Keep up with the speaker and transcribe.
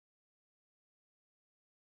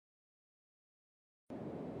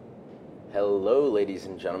Hello, ladies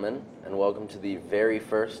and gentlemen, and welcome to the very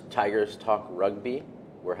first Tigers Talk Rugby.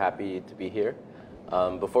 We're happy to be here.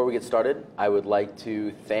 Before we get started, I would like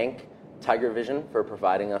to thank Tiger Vision for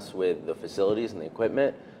providing us with the facilities and the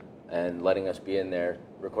equipment and letting us be in their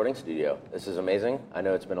recording studio. This is amazing. I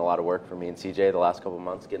know it's been a lot of work for me and CJ the last couple of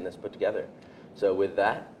months getting this put together. So with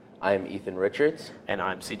that, I am Ethan Richards. And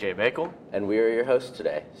I'm CJ Bakel. And we are your hosts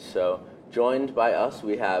today. So joined by us,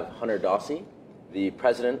 we have Hunter Dawsey, the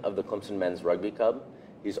president of the Clemson Men's Rugby Club.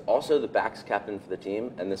 He's also the backs captain for the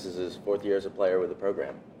team, and this is his fourth year as a player with the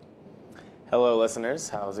program. Hello, listeners.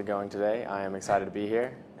 How's it going today? I am excited to be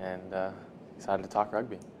here and excited to talk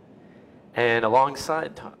rugby. And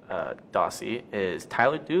alongside Dawsey is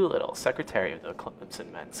Tyler Doolittle, secretary of the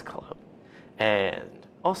Clemson Men's Club, and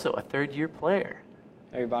also a third-year player.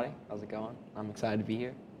 Hey everybody, how's it going? I'm excited to be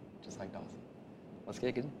here, just like Dawson. Let's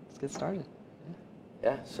get started.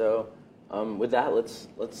 Yeah. So with that, let's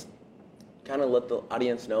kind of let the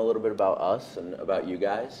audience know a little bit about us and about you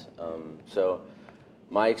guys. So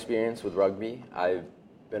my experience with rugby, I've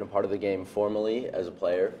been a part of the game formally as a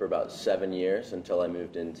player for about 7 years until I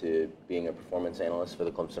moved into being a performance analyst for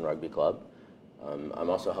the Clemson Rugby Club. I'm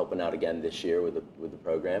also helping out again this year with the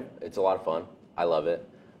program. It's a lot of fun. I love it.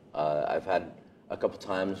 I've had a couple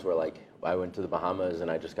times where I went to the Bahamas and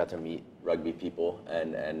I just got to meet rugby people,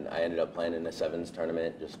 and I ended up playing in a sevens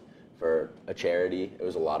tournament just for a charity. It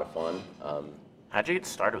was a lot of fun. How'd you get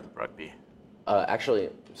started with rugby? Actually,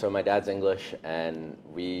 so my dad's English, and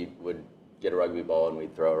we would get a rugby ball and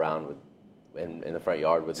we'd throw around in the front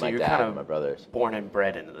yard with my dad kind of and my brothers. Born and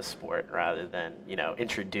bred into the sport rather than,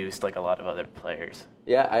 introduced like a lot of other players.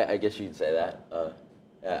 Yeah, I guess you could say that.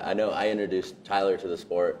 Yeah, I know I introduced Tyler to the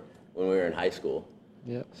sport when we were in high school.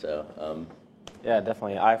 Yep. So, Yeah,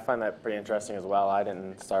 definitely. I find that pretty interesting as well. I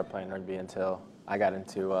didn't start playing rugby until I got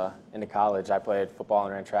into college. I played football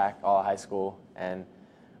and ran track all of high school, and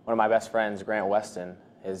one of my best friends, Grant Weston,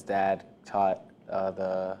 his dad taught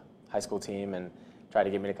the high school team and tried to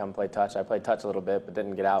get me to come play touch. I played touch a little bit, but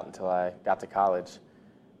didn't get out until I got to college.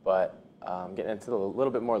 But getting into a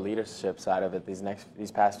little bit more leadership side of it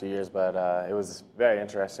these past few years, but it was very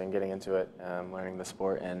interesting getting into it, learning the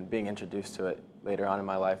sport and being introduced to it later on in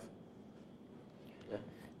my life.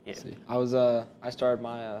 Yeah. I started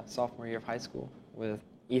my sophomore year of high school with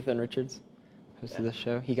Ethan Richards, host of the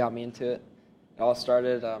show. He got me into it. It all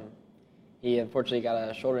started, he unfortunately got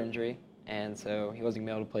a shoulder injury, and so he wasn't going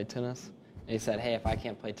to be able to play tennis. And he said, hey, if I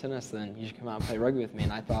can't play tennis, then you should come out and play rugby with me.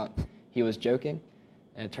 And I thought he was joking,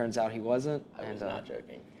 and it turns out he wasn't. I was not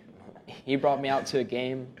joking. He brought me out to a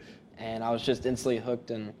game, and I was just instantly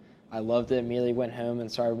hooked, and I loved it. Immediately went home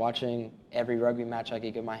and started watching every rugby match I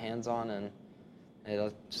could get my hands on, and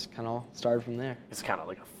it just kind of started from there. It's kind of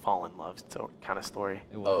like a fall in love kind of story.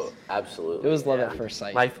 It was. Oh, absolutely. It was love at first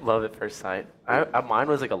sight. Love at first sight. Mine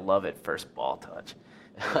was like a love at first ball touch.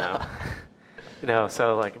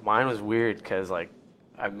 So like mine was weird because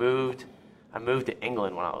I moved to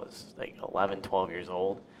England when I was like 11, 12 years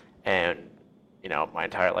old, and my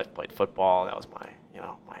entire life played football. That was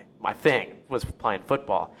my thing was playing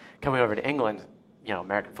football. Coming over to England,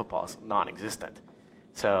 American football is non-existent.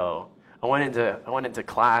 So I went into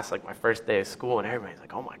class like my first day of school, and everybody's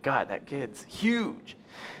like, "Oh my God, that kid's huge!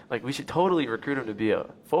 Like we should totally recruit him to be a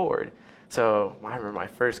forward." So I remember my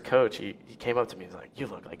first coach, he came up to me and was like, "You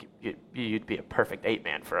look like you'd be a perfect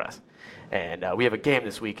 8-man for us, and we have a game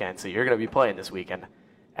this weekend, so you're going to be playing this weekend."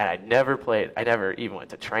 And I never played. I never even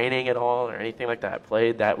went to training at all or anything like that. I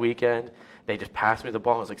played that weekend. They just passed me the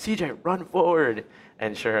ball. I was like, "CJ, run forward!"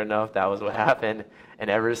 And sure enough, that was what happened. And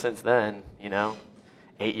ever since then,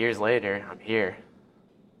 8 years later, I'm here.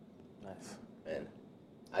 Nice. Man,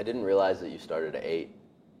 I didn't realize that you started at 8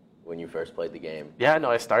 when you first played the game. Yeah,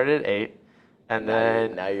 no, I started at 8, and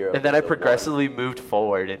then I progressively moved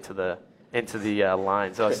forward into the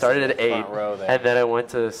line. So I started at 8, and then I went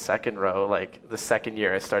to second row, like the second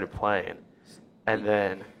year I started playing, and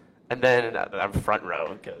then I'm front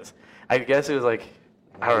row because I guess it was like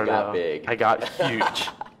I don't know. Big. I got huge.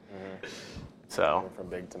 So Went from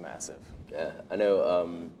big to massive. Yeah, I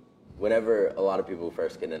know whenever a lot of people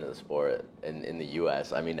first get into the sport in the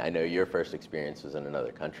U.S., I mean, I know your first experience was in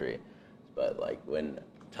another country, but when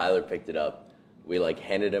Tyler picked it up, we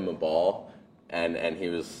handed him a ball, and he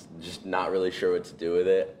was just not really sure what to do with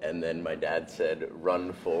it, and then my dad said,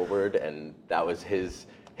 run forward, and that was his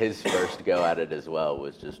first go at it as well,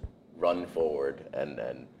 was just run forward, and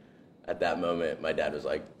at that moment, my dad was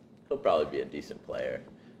like, he'll probably be a decent player.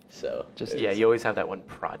 So you always have that one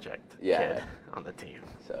project kid on the team.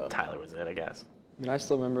 So Tyler was it, I guess. I mean, I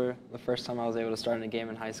still remember the first time I was able to start in a game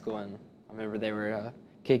in high school, and I remember they were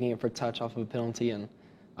kicking it for touch off of a penalty, and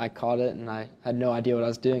I caught it, and I had no idea what I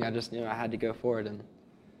was doing. I just knew I had to go for it, and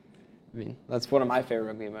I mean, that's one of my favorite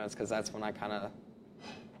rugby moments because that's when I kind of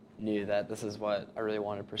knew that this is what I really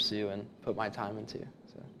wanted to pursue and put my time into.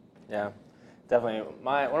 So. Yeah, definitely.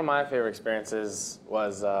 One of my favorite experiences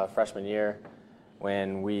was freshman year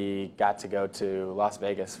when we got to go to Las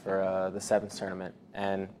Vegas for the Sevens tournament.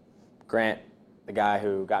 And Grant, the guy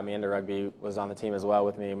who got me into rugby, was on the team as well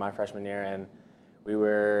with me my freshman year. And we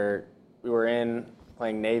were in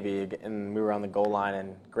playing Navy, and we were on the goal line,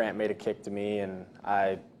 and Grant made a kick to me, and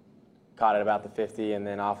I caught it about the 50 and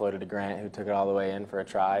then offloaded to Grant, who took it all the way in for a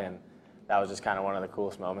try. And that was just kind of one of the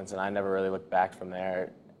coolest moments, and I never really looked back from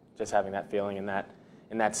there. Just having that feeling in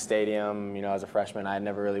that stadium, as a freshman, I had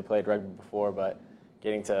never really played rugby before, but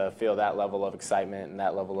getting to feel that level of excitement and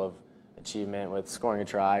that level of achievement with scoring a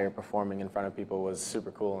try or performing in front of people was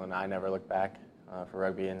super cool, and I never looked back for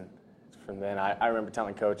rugby. And from then, I remember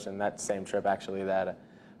telling Coach in that same trip, actually, that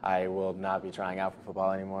I will not be trying out for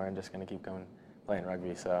football anymore and just going to keep playing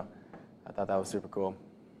rugby. So I thought that was super cool.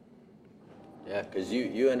 Yeah, because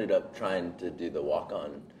you ended up trying to do the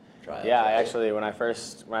walk-on trial. Yeah, I actually, when I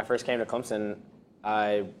first came to Clemson,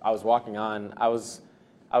 I was walking on. I was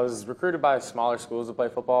recruited by smaller schools to play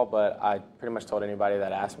football, but I pretty much told anybody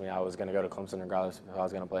that asked me I was going to go to Clemson regardless if I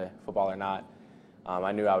was going to play football or not.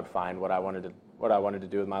 I knew I would find what I wanted to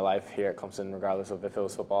do with my life here at Clemson, regardless of if it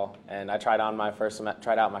was football. And I tried out my first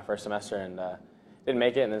semester and didn't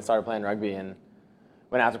make it, and then started playing rugby and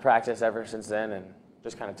went out to practice ever since then, and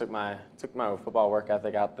just kind of took my football work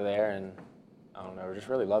ethic out there, and I don't know, just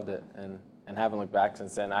really loved it, and haven't looked back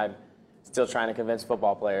since then. I'm still trying to convince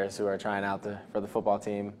football players who are trying out for the football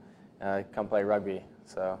team come play rugby.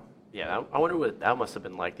 So yeah, I wonder what that must have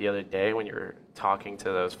been like the other day when you were talking to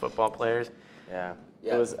those football players. Yeah.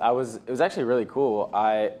 It was actually really cool.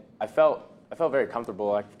 I felt very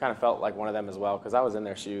comfortable. I kind of felt like one of them as well because I was in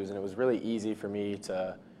their shoes, and it was really easy for me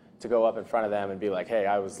to go up in front of them and be like, hey,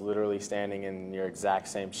 I was literally standing in your exact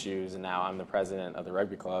same shoes, and now I'm the president of the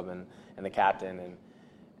rugby club and the captain,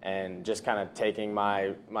 and just kind of taking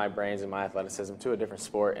my brains and my athleticism to a different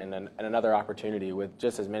sport and another opportunity with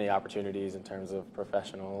just as many opportunities in terms of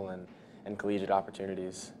professional and collegiate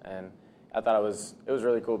opportunities. And I thought it was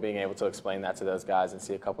really cool being able to explain that to those guys and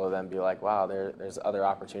see a couple of them be like, wow, there's other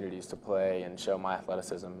opportunities to play and show my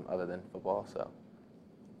athleticism other than football. So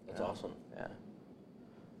that's awesome. Yeah.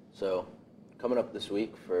 So coming up this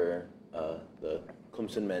week for the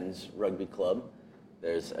Clemson Men's Rugby Club,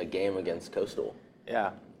 there's a game against Coastal.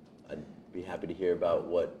 Yeah. I'd be happy to hear about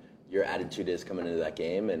what your attitude is coming into that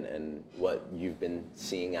game and what you've been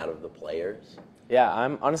seeing out of the players. Yeah,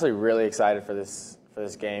 I'm honestly really excited for this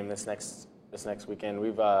game this next weekend.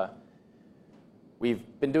 We've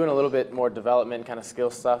been doing a little bit more development kind of skill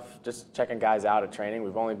stuff, just checking guys out at training.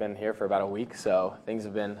 We've only been here for about a week, so things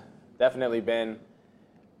have definitely been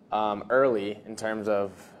early in terms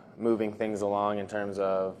of moving things along, in terms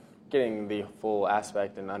of getting the full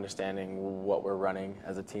aspect and understanding what we're running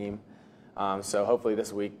as a team. So hopefully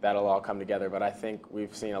this week that'll all come together. But I think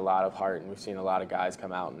we've seen a lot of heart, and we've seen a lot of guys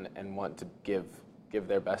come out and want to give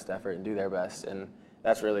their best effort and do their best, and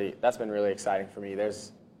that's been really exciting for me.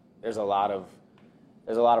 There's a lot of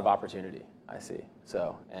opportunity I see.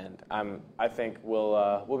 So, and I think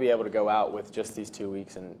we'll be able to go out with just these 2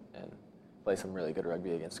 weeks and play some really good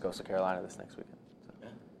rugby against Coastal Carolina this next weekend. So. Yeah,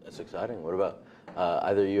 that's exciting. What about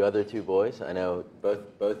either you other two boys? I know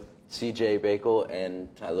both CJ Bakel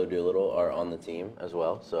and Tyler Doolittle are on the team as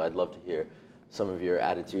well, so I'd love to hear some of your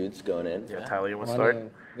attitudes going in. Yeah, Tyler, you want to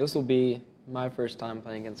start? This will be my first time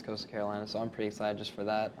playing against Coastal Carolina, so I'm pretty excited just for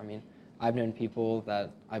that. I mean, I've known people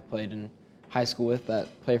that I played in high school with that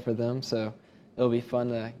play for them, so it'll be fun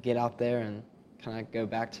to get out there and kind of go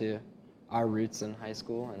back to our roots in high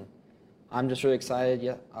school. And I'm just really excited.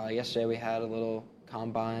 Yesterday we had a little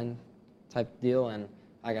combine type deal, and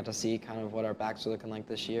I got to see kind of what our backs are looking like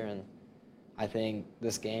this year, and I think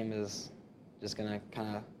this game is just going to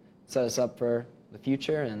kind of set us up for the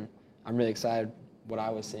future, and I'm really excited what I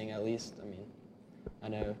was seeing at least. I mean, I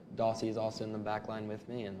know Dawsey is also in the back line with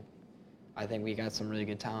me, and I think we got some really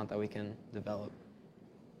good talent that we can develop.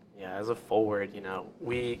 Yeah, as a forward,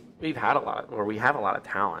 we have a lot of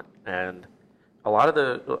talent, and a lot of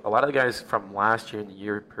the guys from last year and the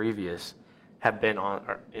year previous have been on,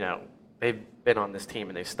 they've been on this team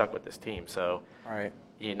and they've stuck with this team. So, right.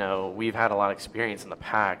 We've had a lot of experience in the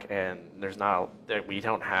pack, and we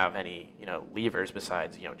don't have any, leavers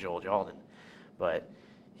besides, Joel Jalden. But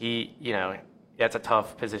that's a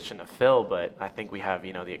tough position to fill, but I think we have,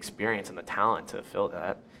 the experience and the talent to fill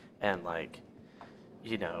that. And we're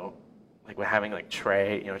having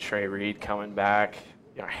Trey Reed coming back,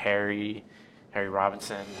 Harry, Harry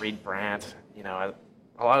Robinson, Reed Brandt. You know,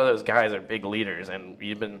 a lot of those guys are big leaders, and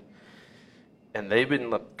they've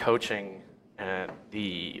been coaching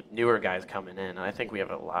the newer guys coming in. And I think we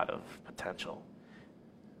have a lot of potential.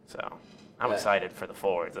 So I'm excited for the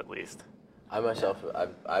forwards at least. I myself,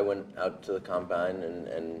 I went out to the combine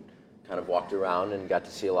and kind of walked around and got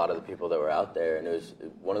to see a lot of the people that were out there. And it was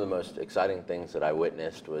one of the most exciting things that I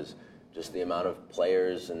witnessed was just the amount of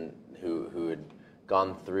players and who had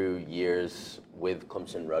gone through years with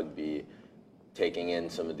Clemson rugby, taking in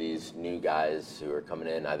some of these new guys who are coming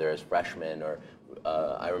in either as freshmen or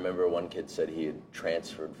I remember one kid said he had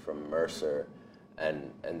transferred from Mercer,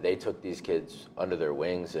 and they took these kids under their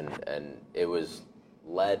wings, and it was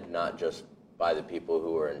led not just by the people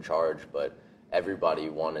who were in charge, but everybody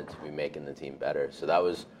wanted to be making the team better. So that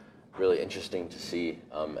was really interesting to see,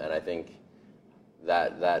 and I think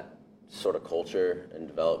that sort of culture and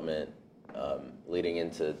development leading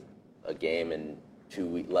into a game in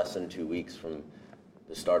less than 2 weeks from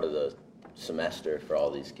the start of the semester for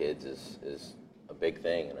all these kids is a big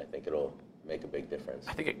thing, and I think it'll make a big difference.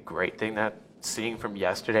 I think a great thing that seeing from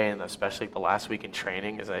yesterday and especially the last week in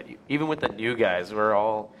training is that even with the new guys, we're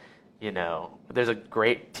all, you know, there's a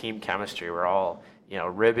great team chemistry. We're all, you know,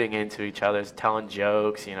 ribbing into each other, telling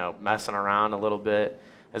jokes, you know, messing around a little bit,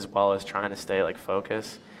 as well as trying to stay like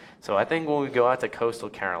focused. So I think when we go out to Coastal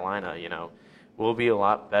Carolina, you know, we'll be a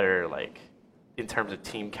lot better like in terms of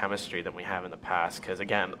team chemistry than we have in the past. Because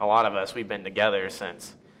again, a lot of us, we've been together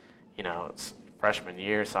since, you know, it's freshman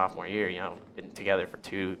year, sophomore year, you know, been together for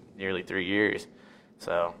nearly 3 years.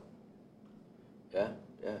 So. Yeah.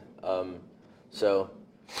 So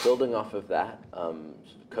building off of that,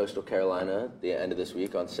 Coastal Carolina, the end of this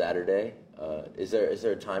week on Saturday, is there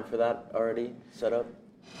a time for that already set up?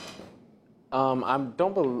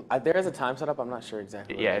 There is a time set up. I'm not sure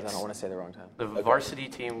exactly what it is. I don't want to say the wrong time. The varsity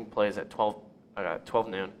team plays at 12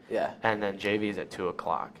 noon. Yeah. And then JV is at 2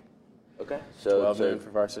 o'clock. Okay. So 12 noon for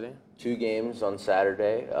varsity. 2 games on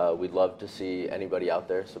Saturday. We'd love to see anybody out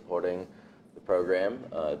there supporting the program,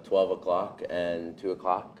 12 o'clock and 2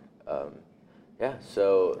 o'clock.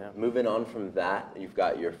 Moving on from that, you've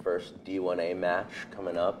got your first D1A match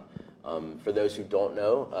coming up. For those who don't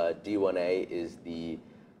know, D1A is the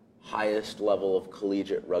highest level of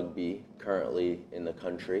collegiate rugby currently in the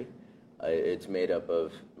country. It's made up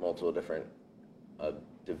of multiple different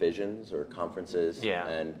divisions or conferences. Yeah.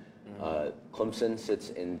 And Clemson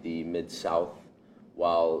sits in the Mid-South,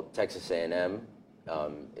 while Texas A&M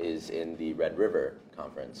is in the Red River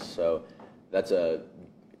Conference. So that's a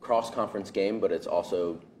cross-conference game, but it's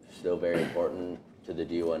also still very important to the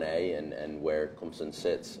D1A and where Clemson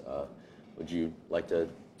sits. Would you like to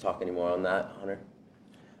talk any more on that, Hunter?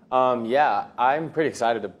 Yeah, I'm pretty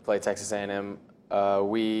excited to play Texas A&M.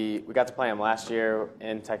 We got to play them last year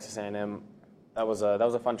in Texas A&M. That was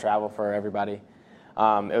a fun travel for everybody.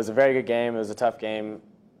 It was a very good game. It was a tough game.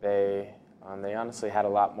 They honestly had a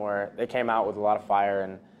lot more. They came out with a lot of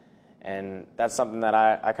fire, and that's something that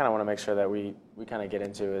I kind of want to make sure that we kind of get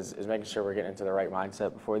into is making sure we're getting into the right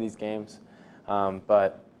mindset before these games.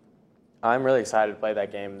 But I'm really excited to play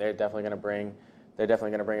that game. They're definitely going to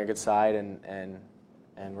bring a good side, and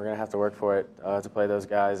we're going to have to work for it to play those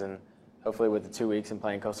guys. And hopefully with the 2 weeks and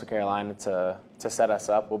playing Coastal Carolina to set us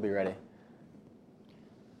up, we'll be ready.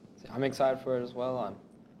 I'm excited for it as well.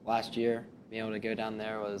 Last year, being able to go down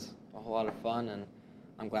there was a whole lot of fun, and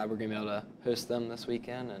I'm glad we're going to be able to host them this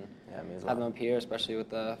weekend and have them up here, especially with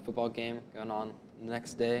the football game going on the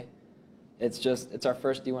next day. It's our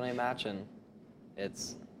first D1A match, and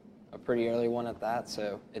it's a pretty early one at that,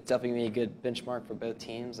 so it's definitely going to be a good benchmark for both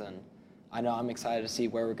teams, and I know I'm excited to see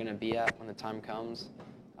where we're going to be at when the time comes.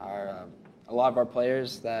 A lot of our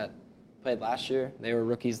players that played last year, they were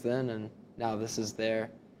rookies then, and now this is their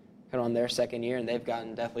second year, and they've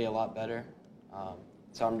gotten definitely a lot better.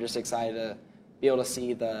 So I'm just excited to be able to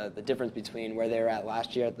see the difference between where they were at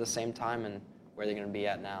last year at the same time and where they're going to be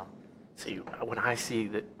at now. See, when I see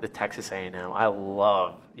the Texas A&M, I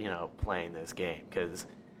love, you know, playing this game because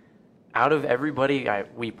out of everybody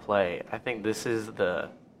we play, I think this is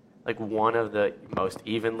one of the most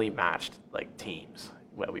evenly matched teams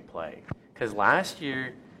that we play. Because last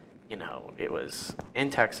year, you know, it was in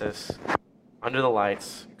Texas, under the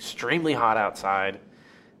lights, extremely hot outside,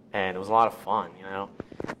 and it was a lot of fun, you know.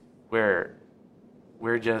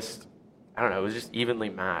 We're just, I don't know, it was just evenly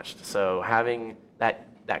matched. So having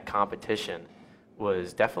that competition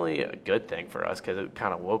was definitely a good thing for us because it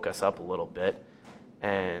kind of woke us up a little bit.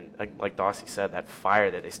 And like Dawsey said, that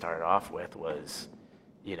fire that they started off with was,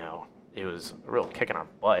 you know, it was a real kick in our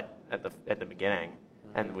butt at the beginning.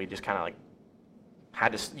 And we just kind of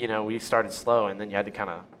had to, you know, we started slow, and then you had to kind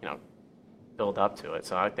of, you know, build up to it.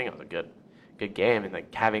 So I think it was a good game, and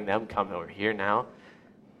like having them come over here now,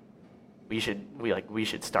 we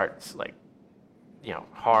should start like,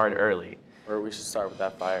 hard early. Or we should start with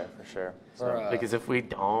that fire for sure. So, Because if we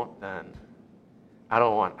don't, then I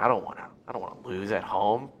don't want to lose at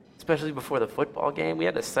home, especially before the football game. We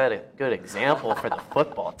had to set a good example for the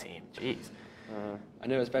football team. Jeez. I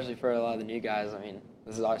know, especially for a lot of the new guys. I mean,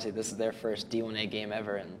 this is their first D1A game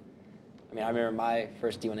ever, and I mean, I remember my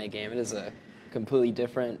first D1A game. It is a completely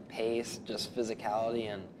different pace, just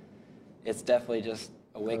physicality, and it's definitely just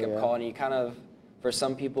a wake-up call. And you kind of, for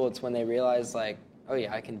some people, it's when they realize like, oh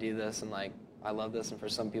yeah, I can do this, and like I love this. And for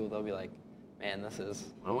some people, they'll be like, man, this is.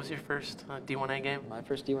 When was your first D1A game? My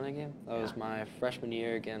first D1A game? That was my freshman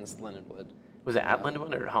year against Lindenwood. Was it at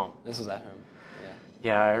Lindenwood or at home? This was at home.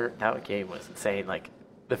 Yeah, I heard that game was insane. Like,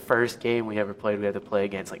 the first game we ever played, we had to play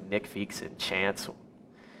against, like, Nick Feeks and Chance,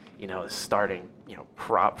 starting,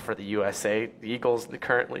 prop for the USA, the Eagles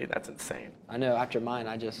currently. That's insane. I know, after mine,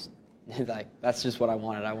 I just, like, that's just what I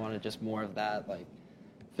wanted. I wanted just more of that, like,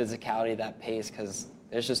 physicality, that pace, because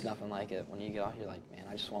there's just nothing like it. When you get off, you're like, man,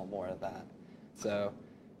 I just want more of that. So,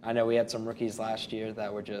 I know we had some rookies last year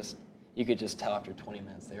that were just, you could just tell after 20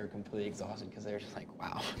 minutes they were completely exhausted because they were just like,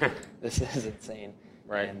 wow, this is insane.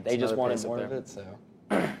 Right. And they just wanted more of it, so.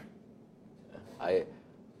 I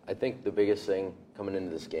think the biggest thing coming into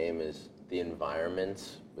this game is the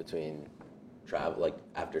environments between travel, like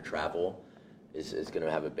after travel, is going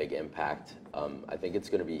to have a big impact. I think it's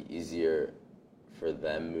going to be easier for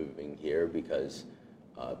them moving here because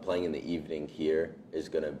playing in the evening here is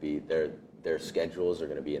going to be their schedules are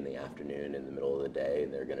going to be in the afternoon, in the middle of the day,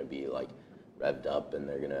 and they're going to be like revved up, and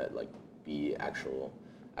they're going to like be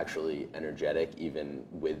actually energetic even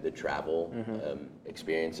with the travel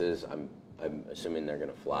experiences. I'm assuming they're going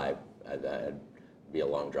to fly. That'd be a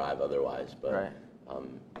long drive otherwise, but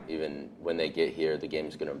even when they get here, the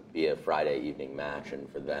game's going to be a Friday evening match, and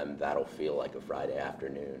for them that'll feel like a Friday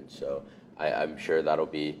afternoon. So I'm sure that'll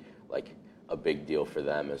be like a big deal for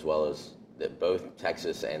them, as well as that both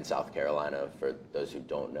Texas and South Carolina, for those who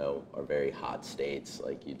don't know, are very hot states.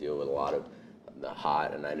 Like, you deal with a lot of the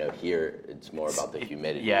hot, and I know here it's more about the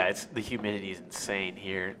humidity. Yeah, the humidity is insane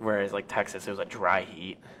here, whereas like Texas, it was a dry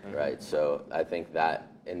heat. Right, so I think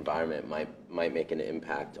that environment might make an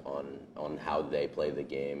impact on how they play the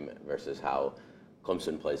game versus how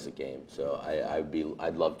Clemson plays the game. So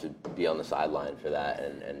I'd love to be on the sideline for that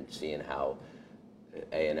and seeing how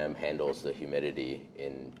A&M handles the humidity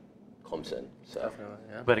in Clemson. So. Definitely,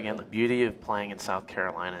 yeah. But again, the beauty of playing in South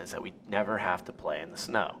Carolina is that we never have to play in the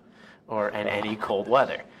snow or in any cold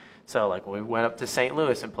weather. So like when we went up to St.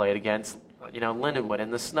 Louis and played against, Lindenwood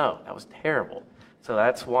in the snow, that was terrible. So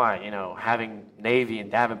that's why, having Navy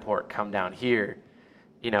and Davenport come down here,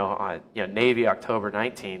 Navy October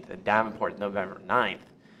 19th and Davenport November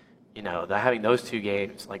 9th, having those two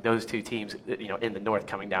games, like those two teams, in the north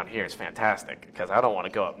coming down here is fantastic, because I don't want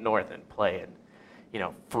to go up north and play in,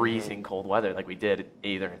 freezing cold weather like we did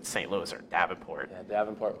either in St. Louis or Davenport. Yeah,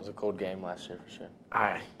 Davenport was a cold game last year for sure.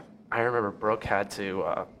 I remember Brooke had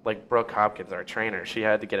to, Brooke Hopkins, our trainer, she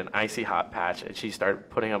had to get an icy hot patch, and she started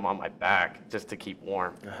putting them on my back just to keep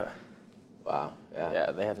warm. Wow.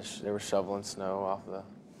 Yeah. Yeah, they were shoveling snow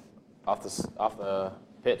off the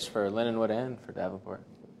pitch for Lindenwood and for Davenport.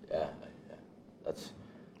 Yeah.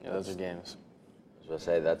 Those are games. I was going to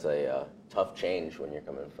say, that's a tough change when you're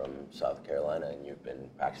coming from South Carolina and you've been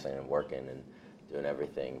practicing and working and doing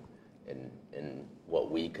everything in what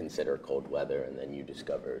we consider cold weather, and then you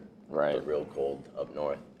discovered the real cold up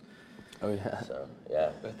north. Oh, yeah. So,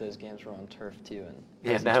 yeah. Both those games were on turf, too. And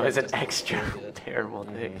Yeah, that was an extra terrible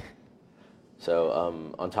thing. So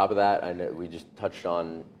on top of that, I know we just touched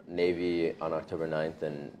on Navy on October 9th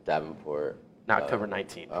and Davenport. October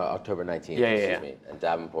 19th. October 19th, Yeah. me. And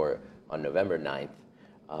Davenport on November 9th.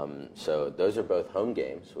 So those are both home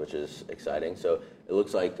games, which is exciting. So it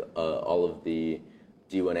looks like all of the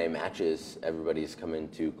D1A matches, everybody's coming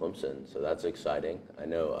to Clemson. So that's exciting.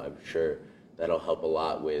 I'm sure that'll help a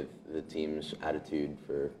lot with the team's attitude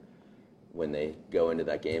for when they go into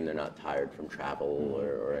that game. They're not tired from travel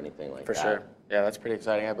or anything like that. For sure. Yeah, that's pretty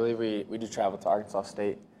exciting. I believe we do travel to Arkansas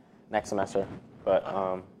State next semester. But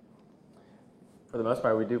for the most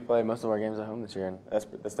part, we do play most of our games at home this year, and that's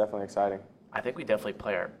definitely exciting. I think we definitely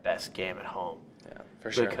play our best game at home. Yeah,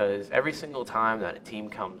 for sure. Because every single time that a team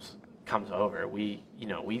comes over, we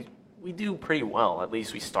do pretty well. At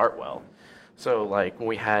least we start well. So like when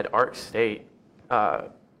we had Ark State,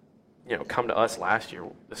 come to us last year,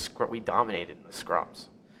 we dominated in the scrums.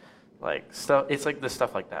 Like stuff, it's like the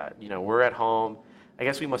stuff like that. We're at home I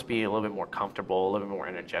guess we must be a little bit more comfortable, a little bit more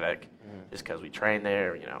energetic, just because we train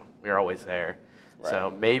there. We're always there. Right.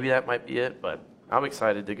 So maybe that might be it. But I'm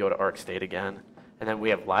excited to go to Arc State again, and then we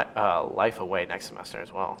have Life Away next semester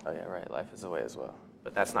as well. Oh yeah, right. Life is away as well.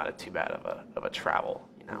 But that's not too bad of a travel.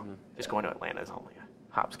 Just going to Atlanta is only a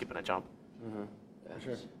hop, skip, and a jump. Yeah.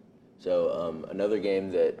 Sure. So another game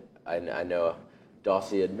that I know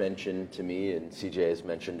Dawsey had mentioned to me and CJ has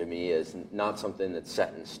mentioned to me is not something that's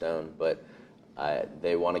set in stone, but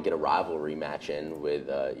they want to get a rivalry match in with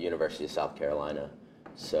University of South Carolina.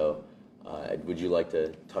 So would you like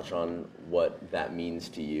to touch on what that means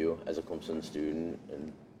to you as a Clemson student?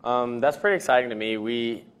 And That's pretty exciting to me.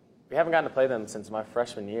 We haven't gotten to play them since my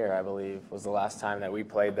freshman year, I believe, was the last time that we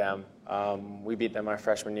played them. We beat them my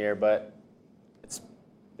freshman year, but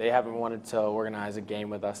they haven't wanted to organize a game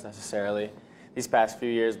with us necessarily these past few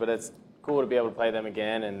years, but it's cool to be able to play them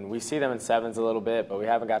again. And we see them in sevens a little bit, but we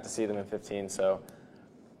haven't got to see them in 15. So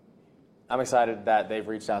I'm excited that they've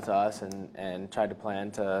reached out to us and tried to plan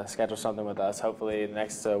to schedule something with us. Hopefully the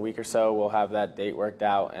next week or so we'll have that date worked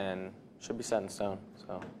out and should be set in stone.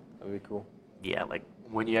 So that would be cool. Yeah, like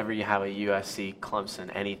whenever you have a USC, Clemson,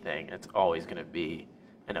 anything, it's always going to be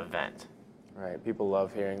an event. Right. People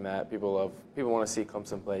love hearing that. People want to see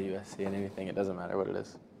Clemson play USC in anything. It doesn't matter what it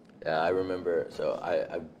is. Yeah, I remember. So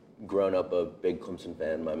I've grown up a big Clemson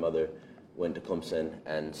fan. My mother went to Clemson,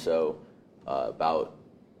 and so about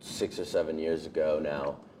 6 or 7 years ago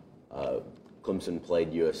now, Clemson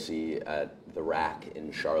played USC at the RAC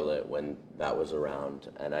in Charlotte when that was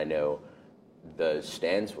around, and I know the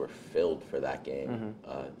stands were filled for that game,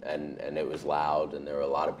 and it was loud, and there were a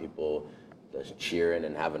lot of people just cheering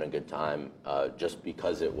and having a good time, just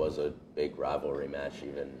because it was a big rivalry match.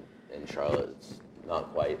 Even in Charlotte, it's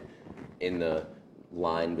not quite in the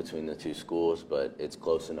line between the two schools, but it's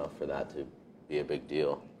close enough for that to be a big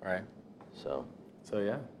deal. Right. So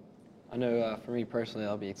yeah. I know for me personally,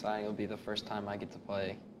 it'll be exciting. It'll be the first time I get to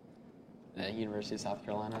play at University of South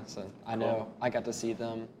Carolina. So I know I got to see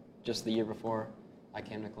them just the year before I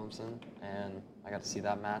came to Clemson, and I got to see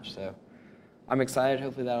that match. So I'm excited.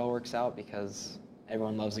 Hopefully that all works out because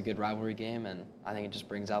everyone loves a good rivalry game, and I think it just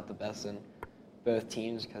brings out the best in both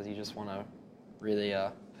teams because you just want to really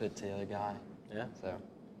put it to the other guy. Yeah. So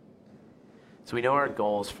we know our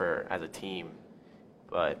goals as a team,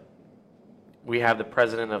 but we have the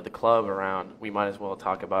president of the club around. We might as well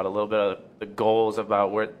talk about a little bit of the goals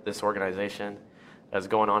about where this organization is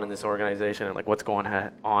going on in this organization and like what's going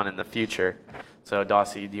on in the future. So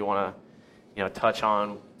Dawsey, do you want to touch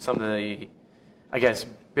on some of the, I guess,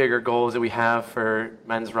 bigger goals that we have for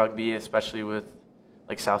men's rugby, especially with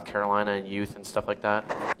like South Carolina and youth and stuff like that?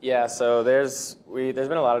 Yeah, so there's been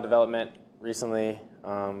a lot of development recently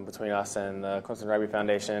between us and the Clemson Rugby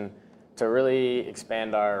Foundation to really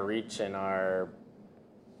expand our reach and our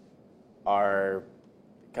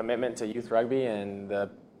commitment to youth rugby and the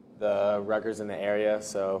ruggers in the area.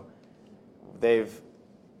 So they've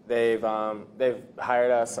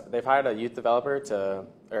hired a youth developer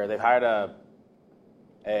they've hired a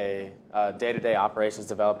day-to-day operations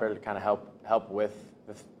developer to kind of help with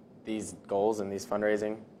these goals and these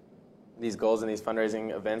fundraising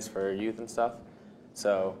events for youth and stuff.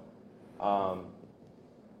 So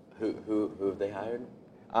who have they hired?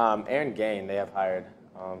 Erin Gain they have hired.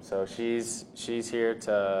 So she's here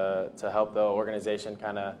to help the organization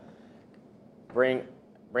kind of bring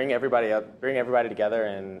everybody together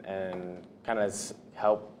and kind of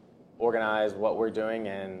help organize what we're doing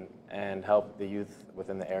and help the youth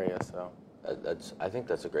within the area. So I think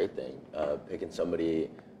that's a great thing. Picking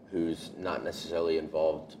somebody who's not necessarily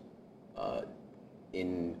involved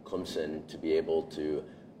in Clemson to be able to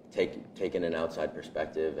take in an outside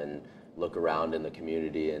perspective and look around in the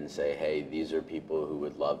community and say, hey, these are people who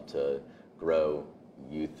would love to grow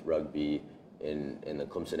youth rugby in the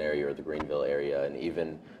Clemson area or the Greenville area. And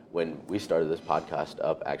even when we started this podcast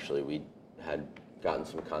up, actually, we had gotten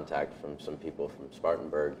some contact from some people from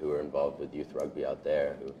Spartanburg who are involved with youth rugby out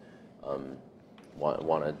there who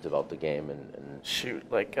want to develop the game. And shoot,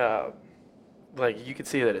 like you can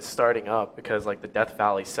see that it's starting up because like the Death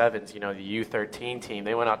Valley Sevens, the U13 team,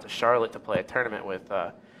 they went out to Charlotte to play a tournament with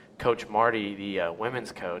Coach Marty, the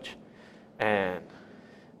women's coach, and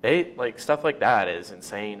they like stuff like that is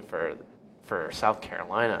insane for South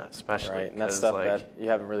Carolina, especially. Right, and that's stuff that you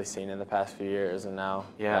haven't really seen in the past few years, and now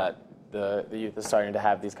that the youth is starting to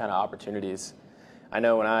have these kind of opportunities. I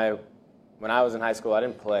know when I was in high school, I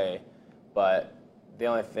didn't play, but the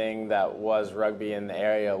only thing that was rugby in the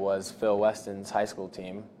area was Phil Weston's high school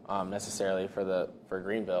team, necessarily for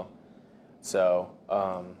Greenville. So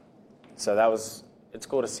that was it's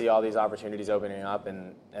cool to see all these opportunities opening up,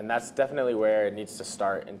 and that's definitely where it needs to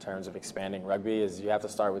start in terms of expanding rugby. Is you have to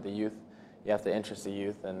start with the youth, you have to interest the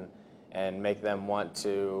youth, and make them want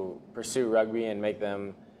to pursue rugby and make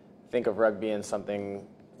them think of rugby in something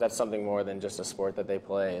more than just a sport that they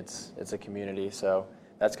play. It's a community. So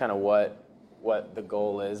that's kind of what the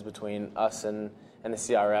goal is between us and the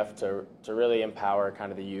CRF to really empower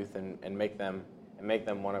kind of the youth and make them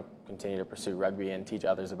want to continue to pursue rugby and teach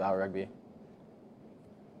others about rugby.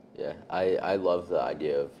 Yeah, I love the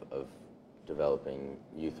idea of developing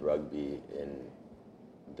youth rugby in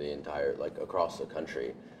the entire, like, across the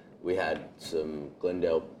country. We had some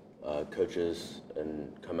Glendale coaches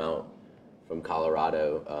and come out from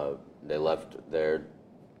Colorado. They left their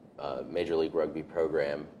Major League Rugby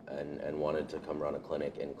program and wanted to come run a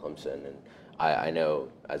clinic in Clemson. And I know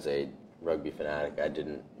as a rugby fanatic, I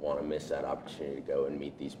didn't want to miss that opportunity to go and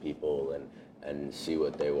meet these people and see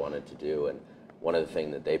what they wanted to do. And one of the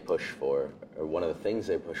things they push for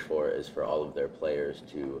is for all of their players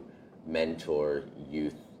to mentor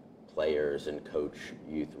youth players and coach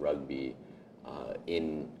youth rugby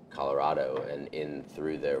in Colorado and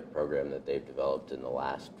through their program that they've developed in the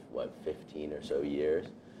last 15 or so years.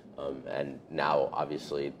 And now,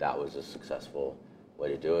 obviously, that was a successful way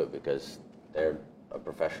to do it because they're a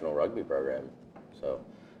professional rugby program. So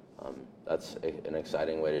that's an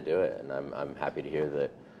exciting way to do it, and I'm happy to hear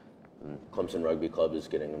that Clemson Rugby Club is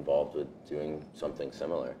getting involved with doing something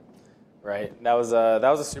similar. Right. That was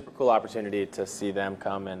a super cool opportunity to see them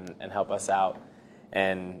come and help us out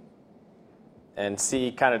and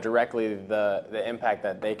see kind of directly the impact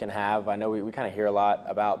that they can have. I know we kind of hear a lot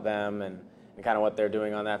about them and kind of what they're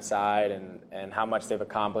doing on that side and how much they've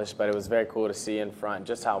accomplished, but it was very cool to see in front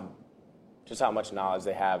just how much knowledge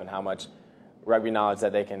they have and how much rugby knowledge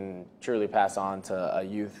that they can truly pass on to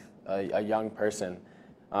a young person.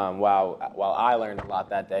 While I learned a lot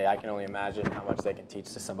that day, I can only imagine how much they can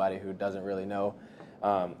teach to somebody who doesn't really know,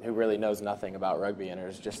 who really knows nothing about rugby and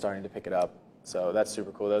is just starting to pick it up. So that's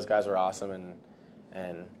super cool. Those guys were awesome,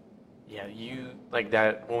 and Yeah, you like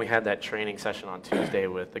that when we had that training session on Tuesday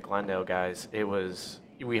with the Glendale guys.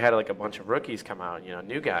 We had like a bunch of rookies come out,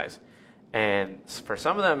 new guys, and for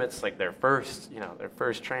some of them, it's like their first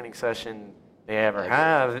training session they ever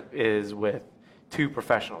have is with two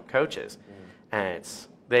professional coaches, and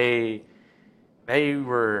they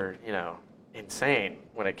were insane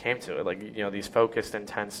when it came to it. Like these focused,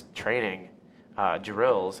 intense training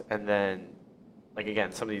drills, and then like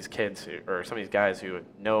again, some of these kids some of these guys who had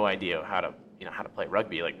no idea how to play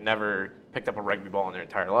rugby, like never picked up a rugby ball in their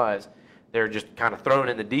entire lives. They're just kind of thrown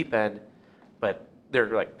in the deep end, but they're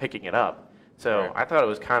like picking it up. So Right. I thought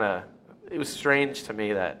it was strange to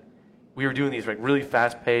me that we were doing these like really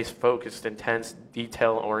fast-paced, focused, intense,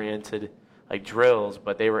 detail-oriented like drills,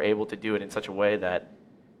 but they were able to do it in such a way that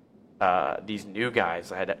these new guys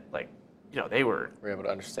had they were able to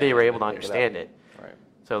understand. They were able to understand it. Right.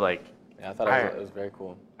 So like. Yeah, I thought it was very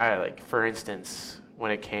cool. For instance,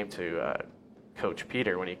 when it came to Coach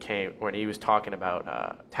Peter, when he was talking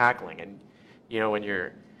about tackling, and when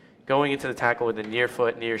you're going into the tackle with the near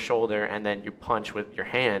foot, near shoulder, and then you punch with your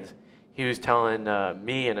hands, he was telling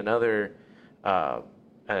me and another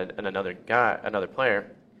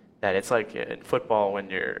player that it's like in football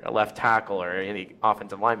when you're a left tackle or any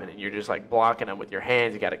offensive lineman, and you're just like blocking them with your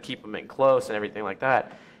hands. You got to keep them in close and everything like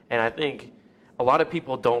that. And I think a lot of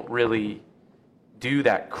people don't really do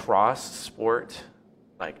that cross-sport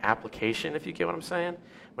like application, if you get what I'm saying,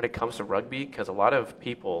 when it comes to rugby, because a lot of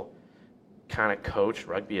people kind of coach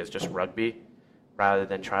rugby as just rugby rather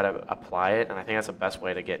than try to apply it, and I think that's the best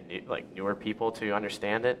way to get newer people to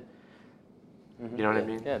understand it. Mm-hmm. You know what I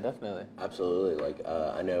mean? Yeah, definitely. Absolutely. Like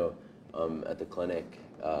I know at the clinic,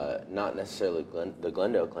 not necessarily the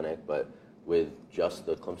Glendale clinic, but with just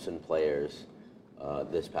the Clemson players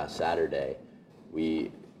this past Saturday,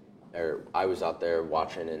 I was out there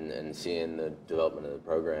watching and seeing the development of the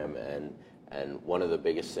program, and one of the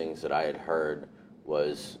biggest things that I had heard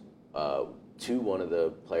was one of the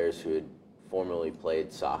players who had formerly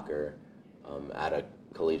played soccer at a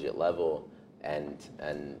collegiate level, and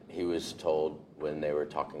he was told when they were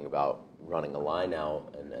talking about running a line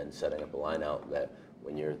out and setting up a line out that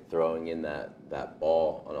when you're throwing in that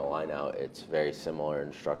ball on a line out, it's very similar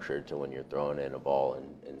in structure to when you're throwing in a ball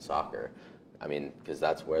in soccer. I mean, because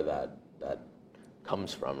that's where that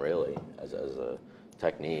comes from, really, as a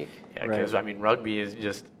technique. Yeah, because I mean, rugby is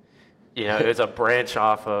just, it's a branch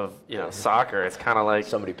off of soccer. It's kind of like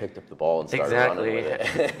somebody picked up the ball and started running with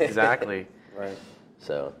it. Exactly. Right.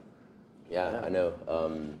 So, yeah, I know.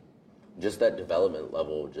 Just that development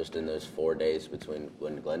level, just in those 4 days between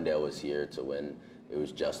when Glendale was here to when it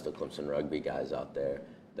was just the Clemson rugby guys out there.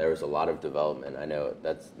 There was a lot of development. I know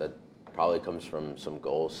that probably comes from some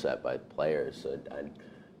goals set by players. So I'd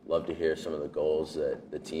love to hear some of the goals that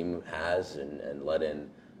the team has and let in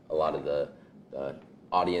a lot of the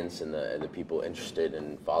audience and the people interested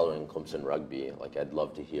in following Clemson rugby. Like, I'd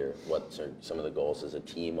love to hear what some of the goals as a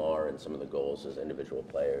team are and some of the goals as individual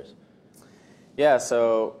players. Yeah,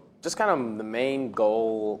 so just kind of the main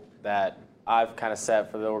goal that I've kind of set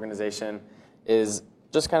for the organization is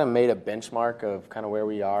just kind of made a benchmark of kind of where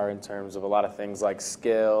we are in terms of a lot of things like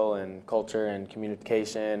skill and culture and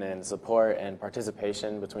communication and support and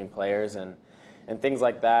participation between players and things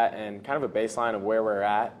like that, and kind of a baseline of where we're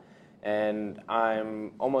at. And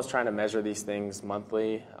I'm almost trying to measure these things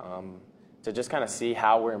monthly to just kind of see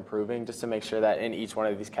how we're improving, just to make sure that in each one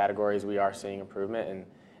of these categories we are seeing improvement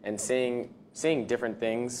and seeing different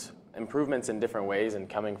things, improvements in different ways and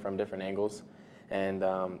coming from different angles. And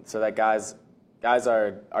so that guys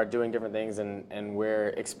are doing different things, and we're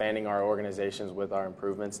expanding our organizations with our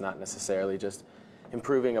improvements, not necessarily just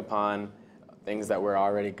improving upon things that we're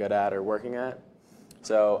already good at or working at.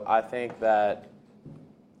 So I think that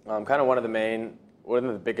kind of one of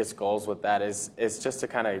the biggest goals with that is just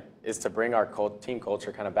to bring our team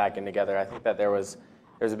culture kind of back in together. I think that there's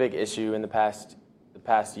a big issue in the past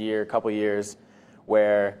year, couple years,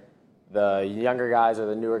 where the younger guys or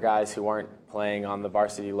the newer guys who weren't playing on the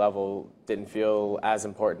varsity level didn't feel as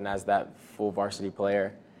important as that full varsity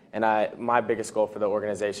player. And my biggest goal for the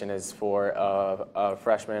organization is for a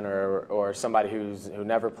freshman or somebody who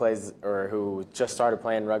never plays or who just started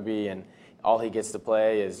playing rugby and all he gets to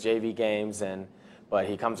play is JV games, but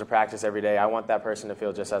he comes to practice every day. I want that person to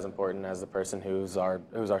feel just as important as the person who's our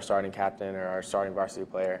starting captain or our starting varsity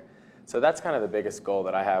player. So that's kind of the biggest goal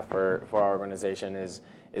that I have for our organization is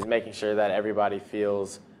making sure that everybody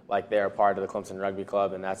feels like they're a part of the Clemson Rugby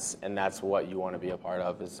Club, and that's what you want to be a part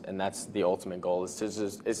of, and that's the ultimate goal is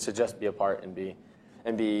to just be a part and be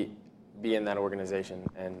in that organization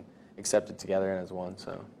and accept it together and as one.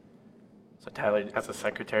 So Tyler, as a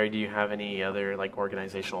secretary, do you have any other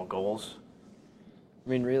organizational goals? I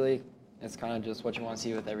mean, really, it's kind of just what you want to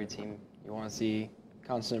see with every team. You want to see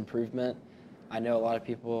constant improvement. I know a lot of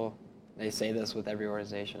people, they say this with every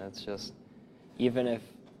organization. It's just, even if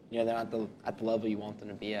they're not at the level you want them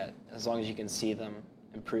to be at, as long as you can see them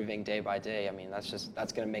improving day by day, I mean, that's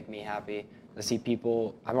going to make me happy to see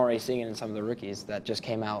people. I'm already seeing it in some of the rookies that just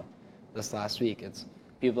came out this last week. It's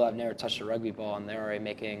people that have never touched a rugby ball, and they're already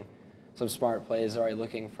making some smart plays. They're already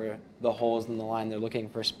looking for the holes in the line. They're looking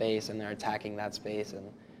for space, and they're attacking that space.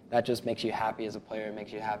 And that just makes you happy as a player. It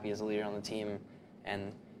makes you happy as a leader on the team.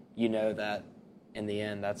 And you know that in the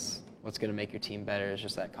end, that's what's going to make your team better, is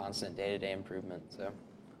just that constant day-to-day improvement. So,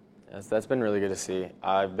 yes, that's been really good to see.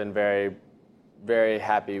 I've been very, very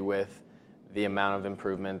happy with the amount of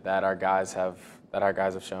improvement that our guys have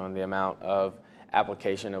shown, the amount of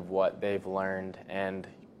application of what they've learned, and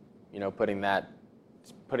putting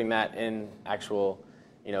that in actual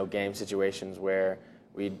game situations where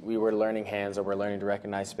we were learning hands or we're learning to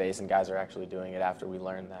recognize space, and guys are actually doing it after we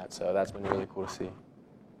learned that. So that's been really cool to see.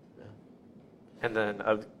 And then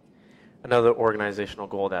another organizational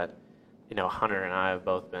goal that Hunter and I have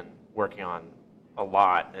both been working on a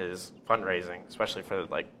lot is fundraising, especially for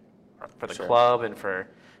the Sure. club and for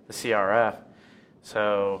the CRF.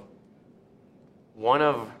 So one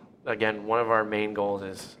of our main goals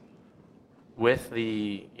is, with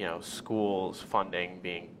the schools funding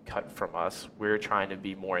being cut from us, we're trying to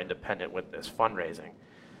be more independent with this fundraising.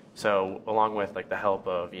 So along with the help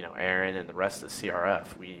of Aaron and the rest of the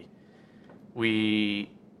CRF, we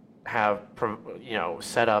have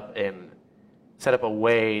set up a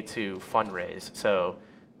way to fundraise. So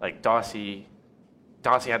Dossie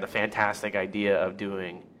had the fantastic idea of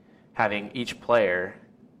having each player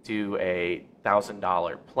do a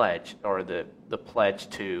 $1,000 pledge, or the pledge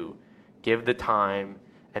to give the time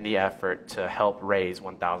and the effort to help raise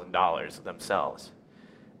 $1,000 themselves.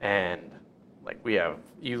 And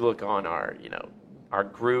you look on our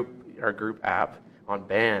group app on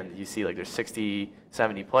Band, you see there's 60,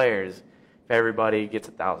 70 players. If everybody gets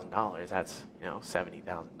 $1,000, that's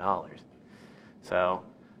 $70,000. So,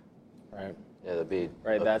 Right. Yeah, that'd be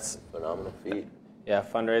That's phenomenal feat. Yeah,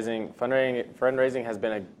 fundraising has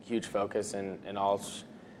been a huge focus in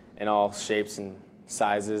all shapes and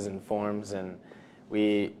sizes and forms, and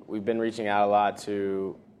we've been reaching out a lot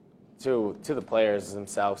to the players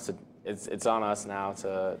themselves. It's on us now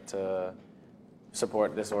to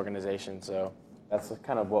support this organization. So that's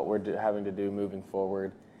kind of what we're having to do moving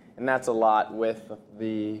forward, and that's a lot with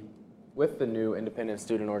the new independent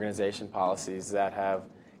student organization policies that have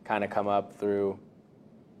kind of come up through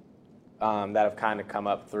that have kind of come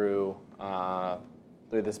up through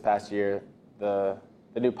this past year. The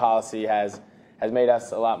new policy has made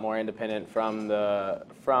us a lot more independent from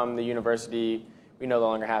the university. We no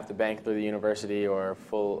longer have to bank through the university or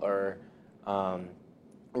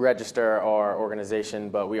register our organization,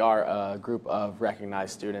 but we are a group of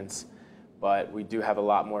recognized students. But we do have a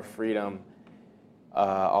lot more freedom,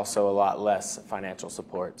 also a lot less financial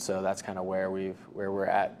support. So that's kind of where we're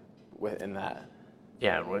at within that.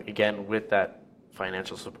 Yeah, again, with that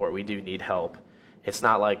financial support, we do need help. It's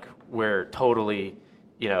not like we're totally,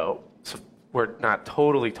 we're not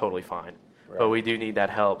totally fine, right. But we do need that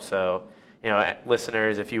help. So,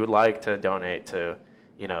 listeners, if you would like to donate to,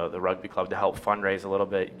 the rugby club to help fundraise a little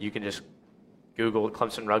bit, you can just Google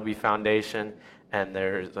Clemson Rugby Foundation, and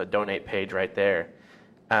there's a donate page right there.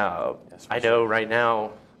 I know right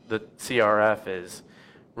now the CRF is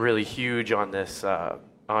really huge on this,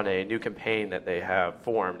 on a new campaign that they have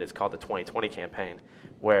formed. It's called the 2020 campaign,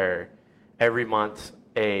 where every month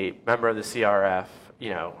a member of the CRF,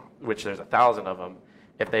 which there's 1,000 of them,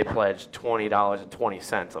 if they pledge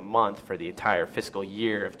 $20.20 a month for the entire fiscal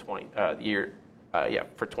year of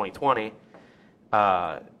for 2020,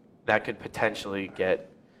 that could potentially get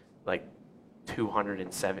like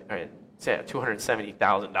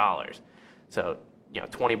 $270,000. So,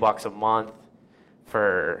 $20 a month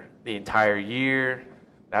for the entire year.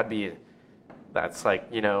 That's like,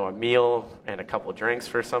 a meal and a couple of drinks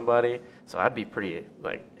for somebody. So that'd be pretty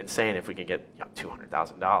insane if we could get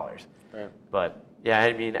 $200,000. Right. But yeah,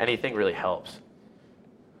 anything really helps.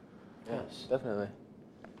 Yes, definitely.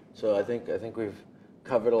 So I think we've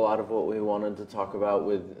covered a lot of what we wanted to talk about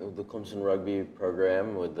with the Clemson Rugby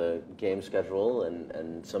program, with the game schedule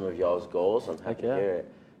and some of y'all's goals. I'm happy to hear it.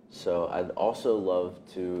 So I'd also love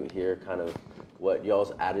to hear kind of what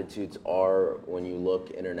y'all's attitudes are when you look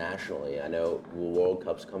internationally. I know the World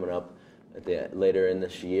Cup's coming up later in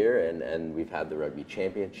this year, and we've had the Rugby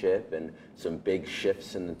Championship and some big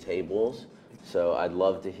shifts in the tables. So I'd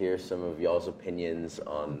love to hear some of y'all's opinions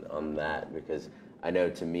on that, because I know,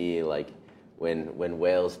 to me, when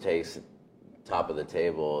Wales takes top of the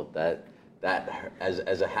table, that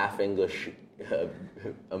as a half English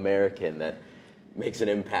American, that makes an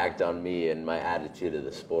impact on me and my attitude of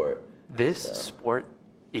the sport. This sport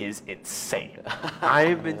is insane.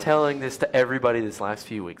 I've been telling this to everybody this last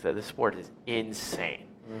few weeks, that this sport is insane.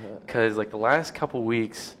 Because the last couple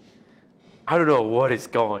weeks, I don't know what is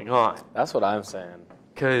going on. That's what I'm saying.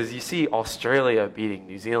 Because you see Australia beating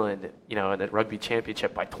New Zealand, in the Rugby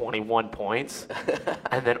Championship by 21 points.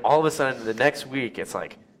 And then all of a sudden the next week it's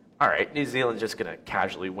like, all right, New Zealand's just going to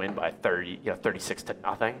casually win by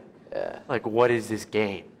 36-0. Yeah. What is this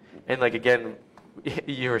game? And again,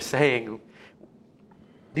 you were saying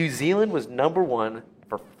New Zealand was number one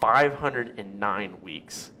for 509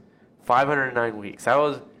 weeks. 509 weeks. That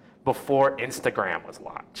was before Instagram was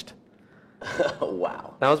launched.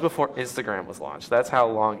 Wow. That was before Instagram was launched. That's how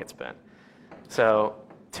long it's been. So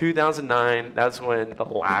 2009, that's when the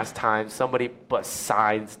last time somebody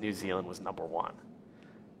besides New Zealand was number one.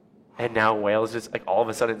 And now Wales just all of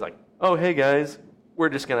a sudden is oh, hey guys, we're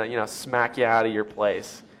just going to, smack you out of your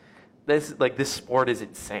place. This sport is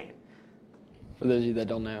insane. For those of you that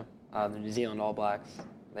don't know, the New Zealand All Blacks,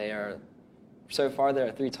 they're a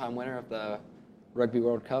 3-time winner of the Rugby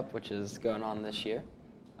World Cup, which is going on this year.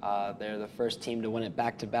 They're the first team to win it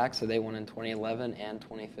back-to-back, so they won in 2011 and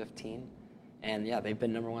 2015. And yeah, they've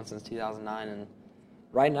been number one since 2009. And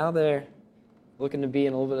right now they're looking to be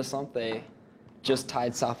in a little bit of slump. They just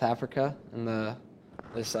tied South Africa in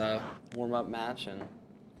this warm-up match, and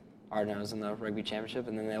it was in the Rugby Championship,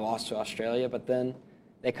 and then they lost to Australia. But then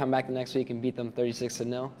they come back the next week and beat them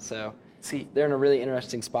 36-0. So they're in a really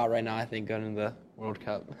interesting spot right now, I think, going into the World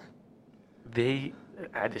Cup.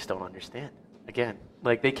 I just don't understand. Again,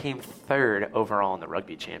 they came third overall in the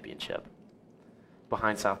Rugby Championship,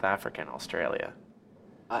 behind South Africa and Australia.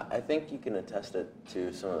 I think you can attest it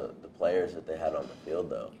to some of the players that they had on the field,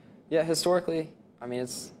 though. Yeah, historically,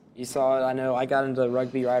 you saw it. I know I got into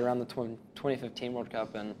rugby right around the 2015 World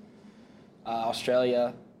Cup, and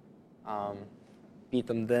Australia beat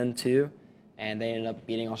them then too, and they ended up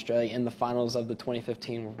beating Australia in the finals of the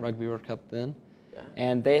 2015 Rugby World Cup then. Yeah.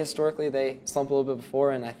 And they historically slumped a little bit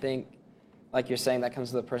before, and I think, like you're saying, that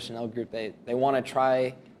comes to the personnel group. They want to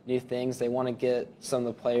try new things. They want to get some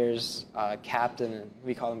of the players capped, and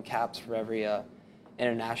we call them caps for every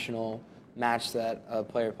international match that a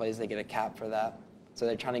player plays. They get a cap for that. So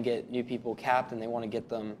they're trying to get new people capped, and they want to get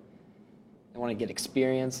them. They want to get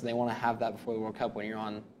experience, and they want to have that before the World Cup when you're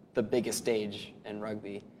on the biggest stage in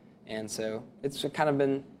rugby. And so it's kind of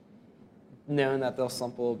been known that they'll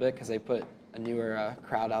slump a little bit because they put a newer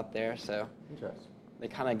crowd out there, so Interesting. they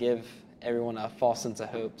kind of give everyone a false sense of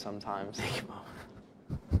hope sometimes,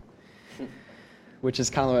 which is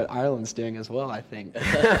kind of what Ireland's doing as well, I think. With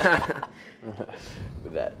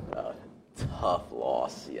that tough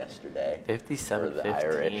loss yesterday for 57-15. the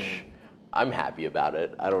Irish. I'm happy about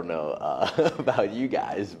it. I don't know about you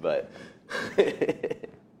guys, but yeah.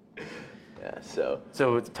 So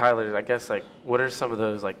Tyler, I guess like what are some of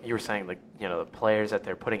those, like you were saying, like the players that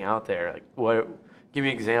they're putting out there, like what? Give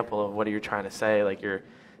me an example of what you're trying to say. Like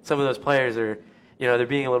some of those players are, they're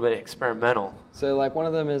being a little bit experimental. So like one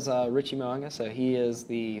of them is Richie Mo'unga. So he is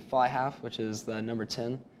the fly half, which is the number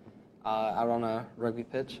 10 out on a rugby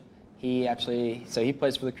pitch. He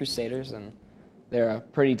plays for the Crusaders, and they're a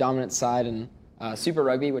pretty dominant side in Super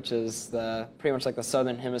Rugby, which is pretty much like the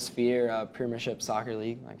Southern Hemisphere Premiership Soccer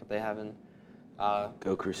League, like what they have in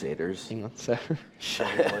go Crusaders. England. So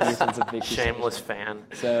Shameless fan.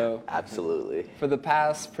 So Absolutely. for the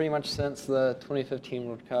past, pretty much since the 2015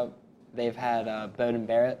 World Cup, they've had Beauden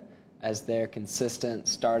Barrett as their consistent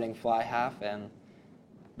starting fly half, and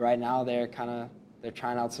right now they're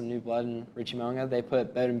trying out some new blood in Richie Mo'unga. They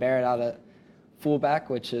put Beauden Barrett out at fullback,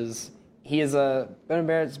 Beauden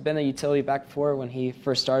Barrett's been a utility back before. When he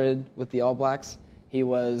first started with the All Blacks, he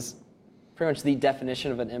was pretty much the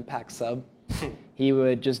definition of an impact sub. He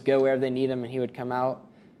would just go wherever they need him, and he would come out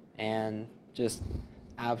and just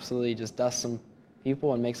absolutely just dust some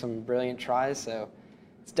people and make some brilliant tries. So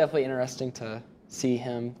it's definitely interesting to see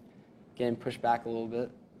him getting pushed back a little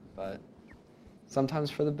bit, but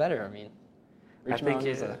sometimes for the better. I mean, Richie Mo'unga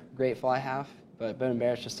is a great fly half, but Beauden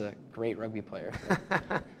Barrett's just a great rugby player.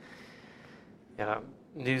 Yeah,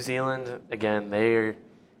 New Zealand, again,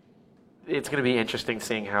 it's going to be interesting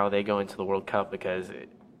seeing how they go into the World Cup because,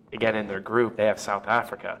 again, in their group, they have South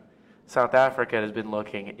Africa. South Africa has been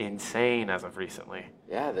looking insane as of recently.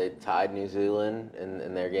 Yeah, they tied New Zealand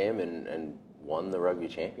in their game and won the rugby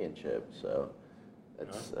championship. So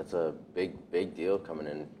that's a big deal coming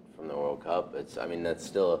in from the World Cup. That's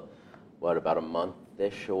still about a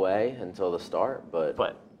month-ish away until the start, but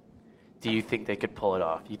do you think they could pull it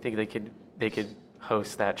off? You think they could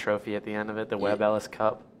host that trophy at the end of it, the Webb Ellis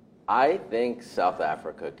Cup? I think South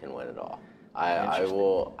Africa can win it all. I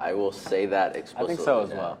will say that explicitly. I think so as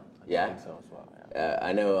now. well. Yeah? I think so as well, yeah.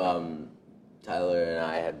 I know Tyler and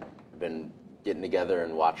I had been getting together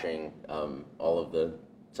and watching all of the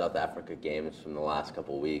South Africa games from the last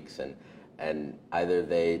couple of weeks, and either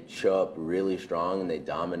they show up really strong and they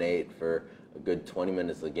dominate for a good 20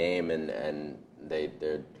 minutes of the game and they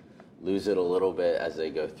lose it a little bit as they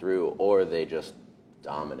go through, or they just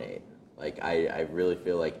dominate. Like I really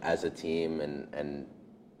feel like as a team and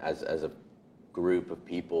as a group of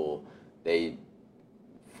people, they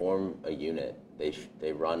form a unit.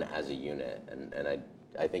 They run as a unit, and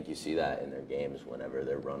I think you see that in their games whenever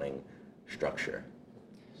they're running structure.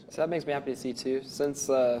 So that makes me happy to see too. Since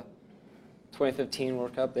 2015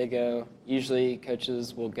 World Cup, usually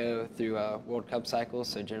coaches will go through World Cup cycles,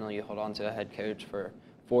 so generally you hold on to a head coach for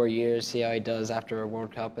 4 years, see how he does after a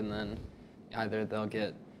World Cup, and then either they'll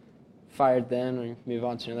get fired then and move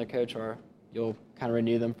on to another coach, or you'll kind of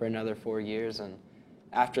renew them for another 4 years. And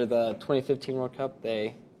after the 2015 World Cup,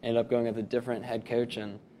 they ended up going with a different head coach,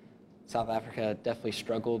 and South Africa definitely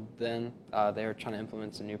struggled then. They were trying to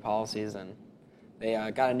implement some new policies, and they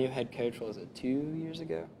got a new head coach, what was it, 2 years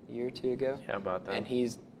ago? A year or two ago? Yeah, about that. And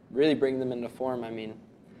he's really bringing them into form. I mean,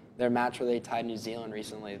 their match where they tied New Zealand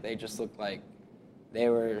recently, they just looked like they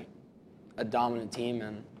were a dominant team,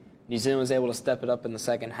 and New Zealand was able to step it up in the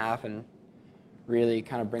second half and really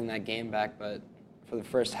kind of bring that game back. But for the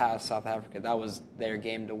first half, South Africa, that was their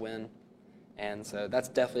game to win. And so that's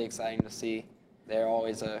definitely exciting to see. They're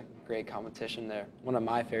always a great competition. They're one of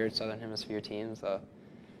my favorite Southern Hemisphere teams to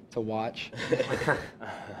watch.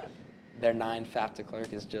 Their 9, Faf de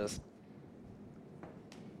Klerk, is just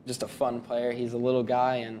a fun player. He's a little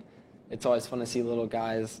guy, and it's always fun to see little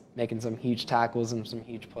guys making some huge tackles and some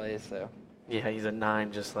huge plays. So Yeah, he's a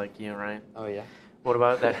 9 just like you, right? Oh, yeah. What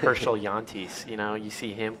about that Herschel Yantis? You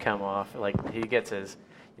see him come off, like he gets his,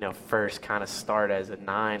 first kind of start as a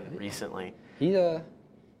 9 recently. He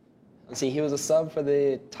was a sub for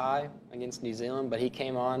the tie against New Zealand, but he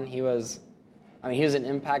came on. He was an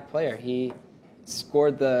impact player. He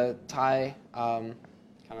scored the tie, kind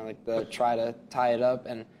of like the try to tie it up,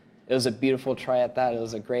 and it was a beautiful try at that. It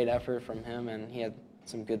was a great effort from him, and he had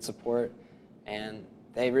some good support. And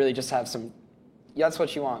they really just have some. That's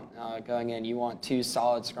what you want going in. You want 2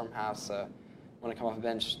 solid scrum halves when to come off the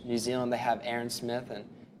bench. New Zealand, they have Aaron Smith and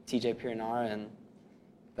TJ Pienaar, and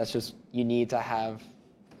that's just, you need to have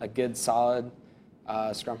a good, solid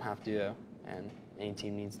scrum half duo, and any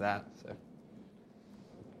team needs that. So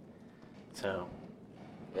So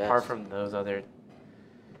Yes. apart from those other,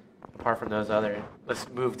 let's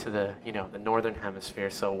move to the the northern hemisphere.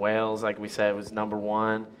 So Wales, like we said, was number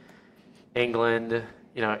one. England,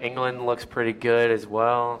 England looks pretty good as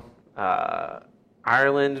well.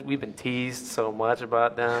 Ireland, we've been teased so much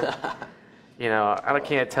about them. I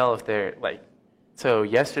can't tell if they're like. So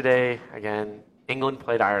yesterday, again, England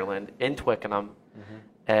played Ireland in Twickenham,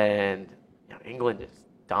 and England just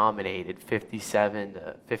dominated.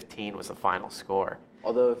 57-15 was the final score.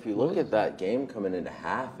 Although if you look at that game coming into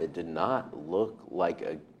half, it did not look like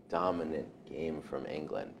a dominant game from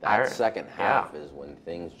England. That second half is when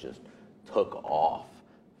things just took off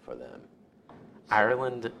for them.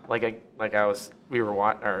 Ireland, we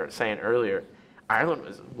were saying earlier, Ireland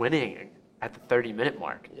was winning at the 30-minute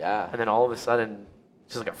mark. Yeah. And then all of a sudden,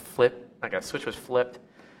 just like a flip, like a switch was flipped,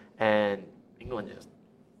 and England just,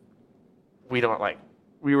 we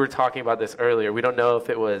were talking about this earlier. We don't know if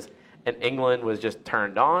it was, and England was just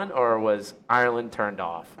turned on, or was Ireland turned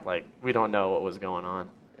off. Like, we don't know what was going on.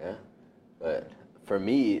 Yeah. But for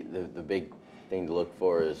me, the big thing to look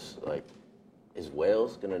for is, is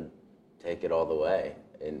Wales going to take it all the way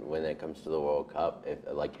when it comes to the World Cup?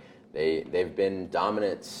 They've been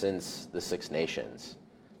dominant since the Six Nations.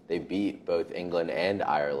 They beat both England and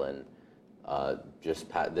Ireland this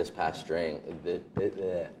past spring.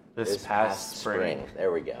 This past spring.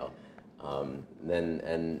 There we go.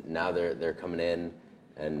 And now they're coming in,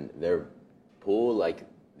 and their pool,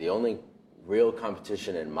 the only real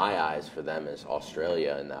competition in my eyes for them is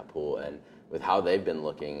Australia in that pool. And with how they've been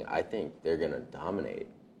looking, I think they're going to dominate.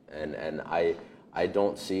 And I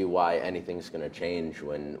don't see why anything's going to change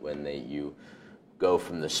when you go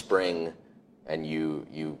from the spring and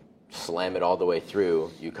you slam it all the way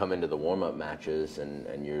through. You come into the warm-up matches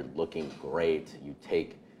and you're looking great. You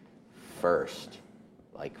take first,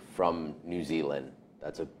 from New Zealand.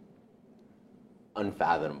 That's a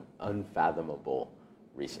unfathomable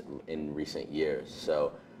in recent years.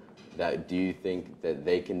 So do you think that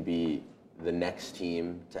they can be the next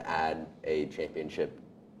team to add a championship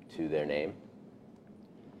to their name?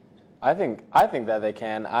 I think that they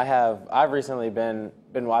can. I've recently been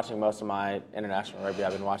watching most of my international rugby.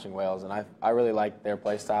 I've been watching Wales, and I really like their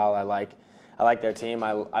play style. I like their team.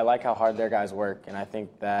 I like how hard their guys work, and I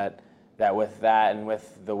think that with that and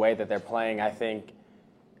with the way that they're playing, I think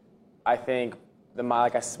like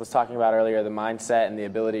I was talking about earlier, the mindset and the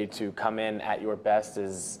ability to come in at your best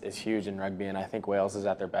is huge in rugby, and I think Wales is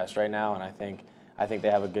at their best right now, and I think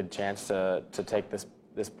they have a good chance to take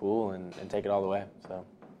this pool and take it all the way. So,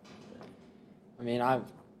 I mean,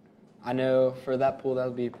 I know for that pool, that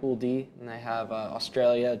would be Pool D, and they have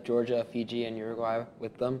Australia, Georgia, Fiji, and Uruguay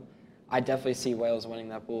with them. I definitely see Wales winning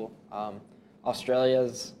that pool.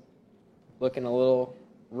 Australia's looking a little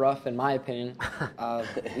rough, in my opinion,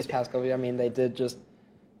 these past couple years. I mean, they did just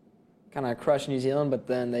kind of crush New Zealand, but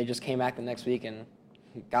then they just came back the next week and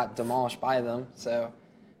got demolished by them. So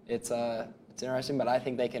it's interesting, but I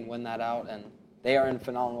think they can win that out, and they are in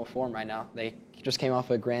phenomenal form right now. They just came off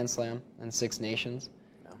a Grand Slam in Six Nations,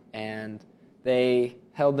 and they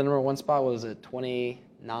held the number one spot. What was it,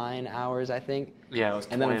 29 hours, I think? Yeah, it was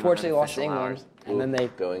 29. And then unfortunately lost to England, hours. and then they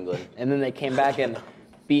go England. And then they came back and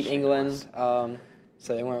beat England.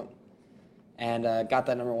 So they went and got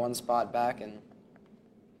that number one spot back, and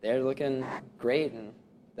they're looking great, and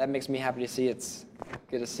that makes me happy to see. It's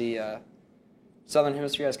good to see Southern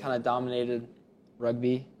Hemisphere has kind of dominated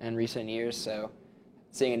rugby in recent years, so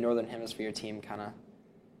seeing a Northern Hemisphere team kind of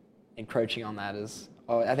encroaching on that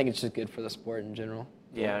I think it's just good for the sport in general.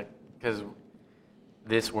 Yeah, because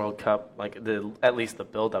this World Cup, at least the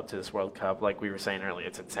build-up to this World Cup, like we were saying earlier,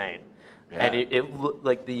 it's insane. Yeah.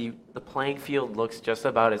 And the playing field looks just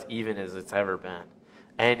about as even as it's ever been.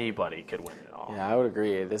 Anybody could win it all. Yeah, I would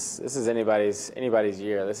agree. This is anybody's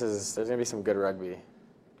year. There's gonna be some good rugby.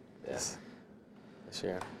 This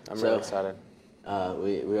year. I'm really excited.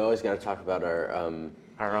 We always got to talk about our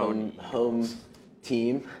own home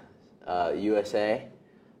team, USA.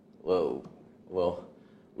 Well,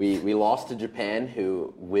 we lost to Japan,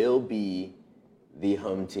 who will be the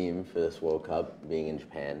home team for this World Cup, being in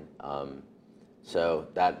Japan. So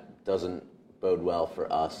that doesn't bode well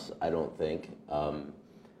for us, I don't think.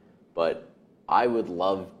 But I would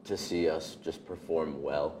love to see us just perform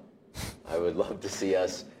well. I would love to see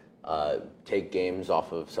us take games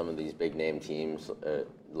off of some of these big name teams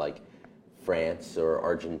like France or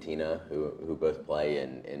Argentina, who both play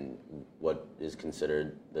in what is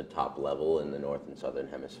considered the top level in the North and Southern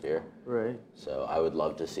Hemisphere. Right. So I would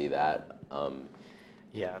love to see that.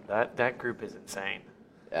 Yeah, that group is insane.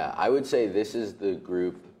 Yeah, I would say this is the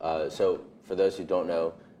group. So for those who don't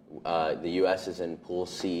know, the U.S. is in Pool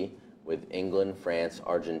C with England, France,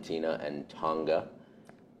 Argentina, and Tonga.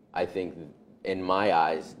 I think, in my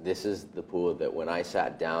eyes, this is the pool that when I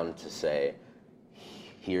sat down to say,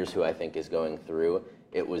 here's who I think is going through,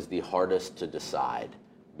 it was the hardest to decide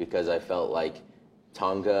because I felt like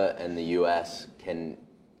Tonga and the U.S. can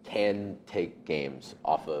take games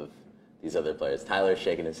off of these other players. Tyler's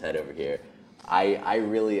shaking his head over here.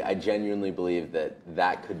 I genuinely believe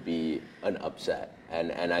that could be an upset.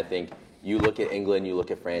 And I think you look at England, you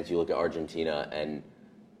look at France, you look at Argentina, and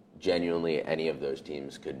genuinely any of those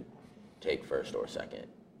teams could take first or second.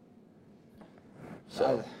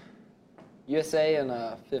 So USA and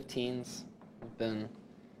 15s have been.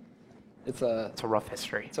 It's a rough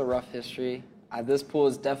history. It's a rough history. This pool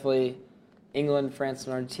is definitely England, France,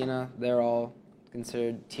 and Argentina. They're all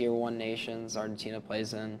considered Tier 1 nations. Argentina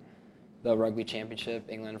plays in the Rugby Championship.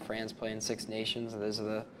 England and France play in Six Nations. Those are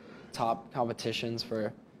the top competitions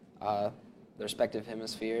for the respective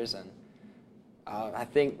hemispheres. And I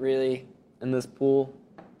think really in this pool,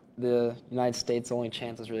 the United States' only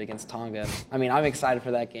chance is really against Tonga. I mean, I'm excited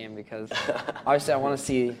for that game because obviously I want to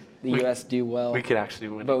see the U.S. do well. We could actually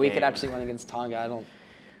win. But we could actually win against Tonga.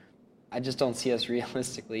 I just don't see us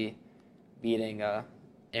realistically beating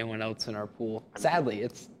anyone else in our pool. Sadly,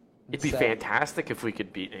 it'd be fantastic if we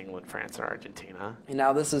could beat England, France, or Argentina. And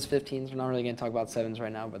now this is 15s. We're not really going to talk about 7s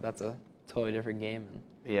right now, but that's a totally different game. And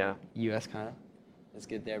yeah. U.S. kind of is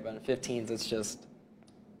good there. But in 15s, it's just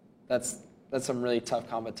that's some really tough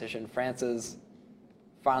competition. France is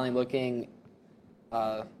finally looking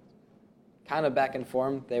kind of back in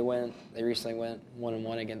form. They recently went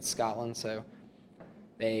 1-1 against Scotland, so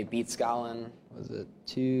they beat Scotland, was it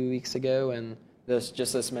 2 weeks ago? And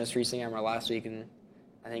this most recent game, or last week, and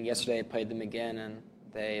I think yesterday they played them again, and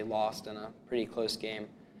they lost in a pretty close game.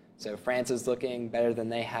 So France is looking better than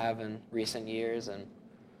they have in recent years, and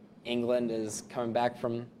England is coming back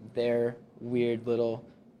from their weird little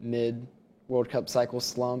mid-World Cup cycle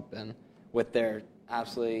slump, and with their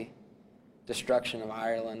absolutely destruction of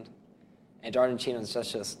Ireland. And Argentina is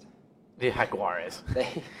just the Jaguares. The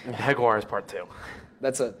Jaguares part 2.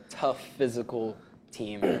 That's a tough physical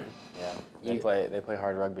team. Yeah, they play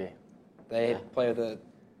hard rugby. They play with an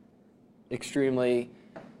extremely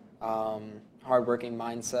hardworking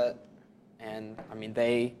mindset, and I mean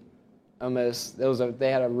they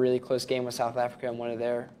had a really close game with South Africa in one of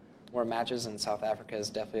their more matches, and South Africa is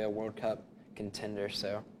definitely a World Cup contender.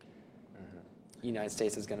 So, United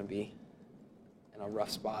States is going to be in a rough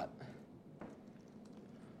spot.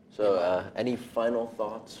 So, any final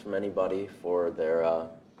thoughts from anybody for their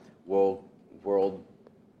world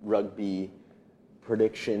rugby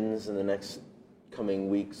predictions in the next coming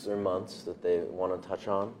weeks or months that they want to touch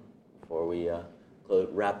on before we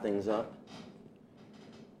wrap things up?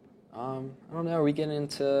 I don't know. Are we getting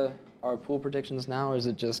into our pool predictions now, or is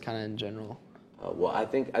it just kind of in general? Well, I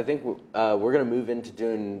think we're going to move into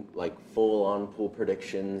doing like full-on pool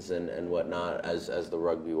predictions and whatnot as the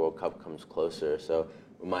Rugby World Cup comes closer. So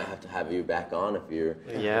we might have to have you back on if you're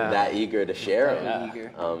that eager to share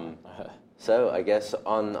them. So I guess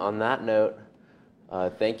on that note,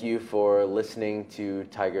 thank you for listening to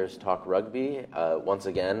Tigers Talk Rugby. Once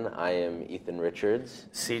again, I am Ethan Richards.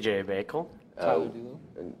 CJ Bakel. Tyler Doolittle.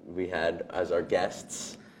 We had as our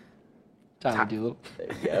guests Tyler Doolittle. There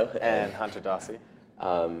you go. And Hunter Dossie.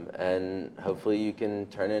 And hopefully you can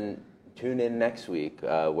tune in next week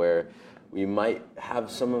where we might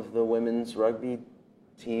have some of the women's rugby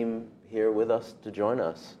team here with us to join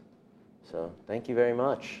us. So thank you very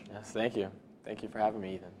much. Yes, thank you. Thank you for having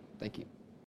me, Ethan. Thank you.